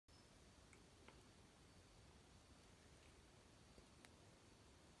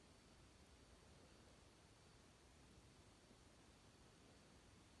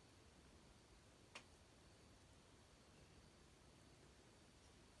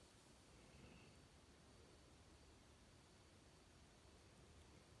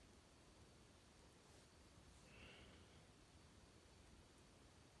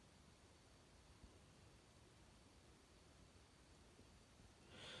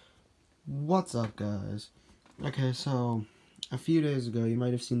What's up, guys? Okay, so a few days ago you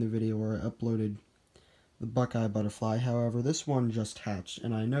might have seen the video where I uploaded the buckeye butterfly. However, this one just hatched,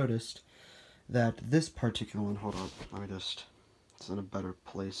 and I noticed that this particular one, hold on, let me just, it's in a better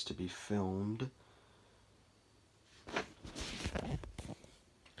place to be filmed.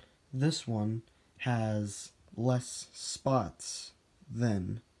 This one has less spots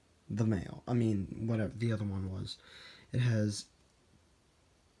than the male. I mean, whatever the other one was. It has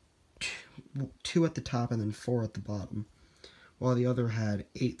two at the top and then 4 at the bottom, while the other had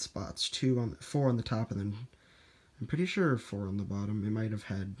 8 spots, 4 on the top, and then I'm pretty sure 4 on the bottom. It might have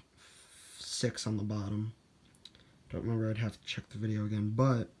had 6 on the bottom. Don't remember. I'd have to check the video again,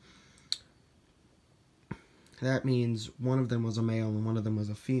 but that means one of them was a male and one of them was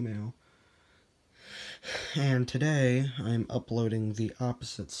a female. And today I'm uploading the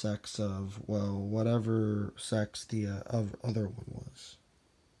opposite sex of, well, whatever sex the other one was.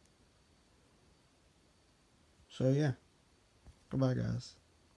 So yeah, goodbye, guys.